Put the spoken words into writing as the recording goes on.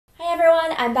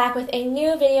I'm back with a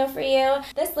new video for you.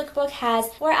 This lookbook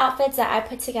has 4 outfits that I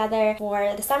put together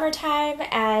for the summertime,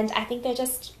 and I think they're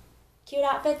just cute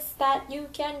outfits that you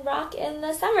can rock in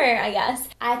the summer, I guess.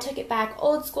 I took it back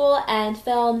old school and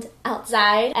filmed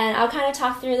outside, and I'll kind of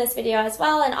talk through this video as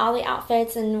well and all the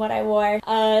outfits and what I wore.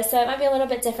 So it might be a little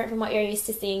bit different from what you're used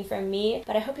to seeing from me,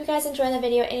 but I hope you guys enjoy the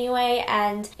video anyway,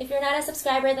 and if you're not a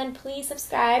subscriber, then please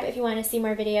subscribe if you want to see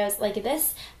more videos like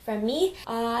this from me.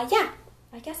 Yeah,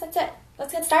 I guess that's it.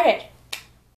 Let's get started.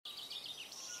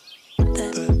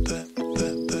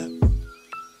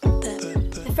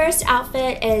 The first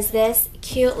outfit is this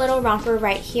cute little romper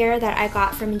right here that I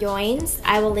got from Yoins.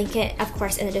 I will link it, of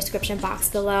course, in the description box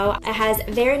below. It has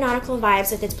very nautical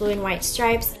vibes with its blue and white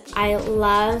stripes. I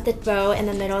love the bow in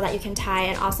the middle that you can tie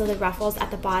and also the ruffles at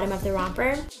the bottom of the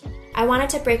romper. I wanted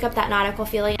to break up that nautical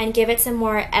feeling and give it some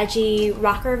more edgy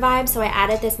rocker vibe, so I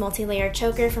added this multi-layered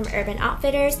choker from Urban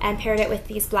Outfitters and paired it with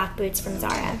these black boots from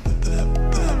Zara.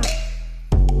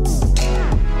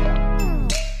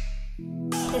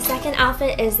 The second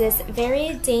outfit is this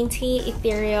very dainty,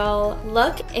 ethereal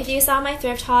look. If you saw my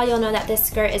thrift haul, you'll know that this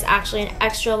skirt is actually an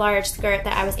extra large skirt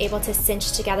that I was able to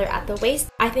cinch together at the waist.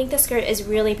 I think the skirt is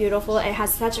really beautiful. It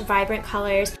has such vibrant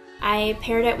colors. I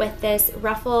paired it with this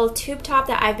ruffled tube top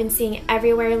that I've been seeing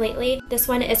everywhere lately. This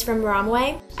one is from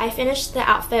Romwe. I finished the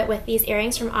outfit with these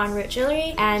earrings from En Route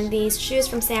Jewelry and these shoes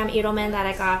from Edelman that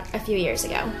I got a few years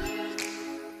ago.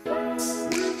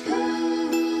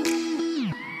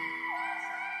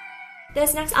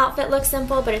 This next outfit looks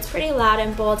simple, but it's pretty loud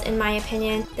and bold in my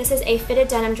opinion. This is a fitted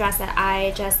denim dress that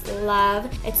I just love.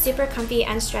 It's super comfy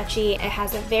and stretchy. It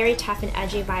has a very tough and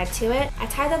edgy vibe to it. I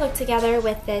tied the look together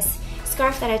with this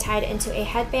scarf that I tied into a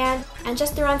headband and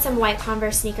just threw on some white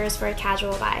Converse sneakers for a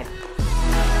casual vibe.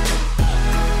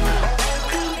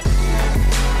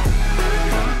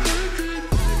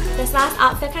 This last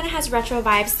outfit kind of has retro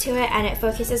vibes to it, and it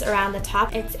focuses around the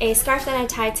top. It's a scarf that I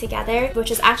tied together,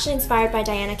 which is actually inspired by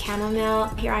Chamomile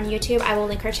here on YouTube. I will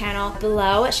link her channel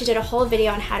below. She did a whole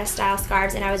video on how to style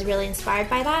scarves, and I was really inspired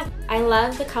by that. I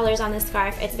love the colors on this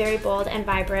scarf. It's very bold and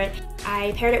vibrant.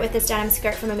 I paired it with this denim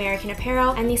skirt from American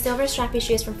Apparel and these silver strappy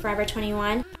shoes from Forever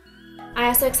 21. I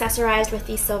also accessorized with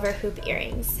these silver hoop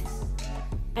earrings.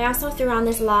 I also threw on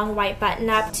this long white button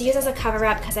up to use as a cover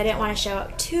up because I didn't want to show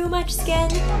up too much skin.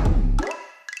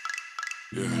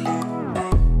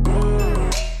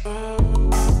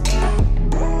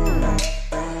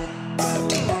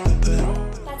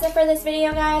 That's it for this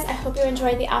video, guys. I hope you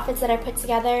enjoyed the outfits that I put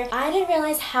together. I didn't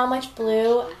realize how much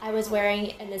blue I was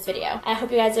wearing in this video. I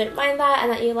hope you guys didn't mind that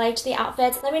and that you liked the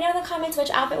outfits. Let me know in the comments which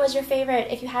outfit was your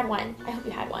favorite, if you had one. I hope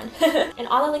you had one. And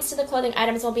all the links to the clothing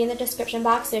items will be in the description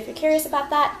box, so if you're curious about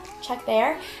that, check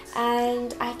there.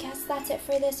 And I guess that's it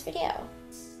for this video.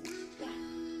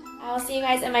 I will see you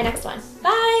guys in my next one.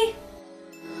 Bye!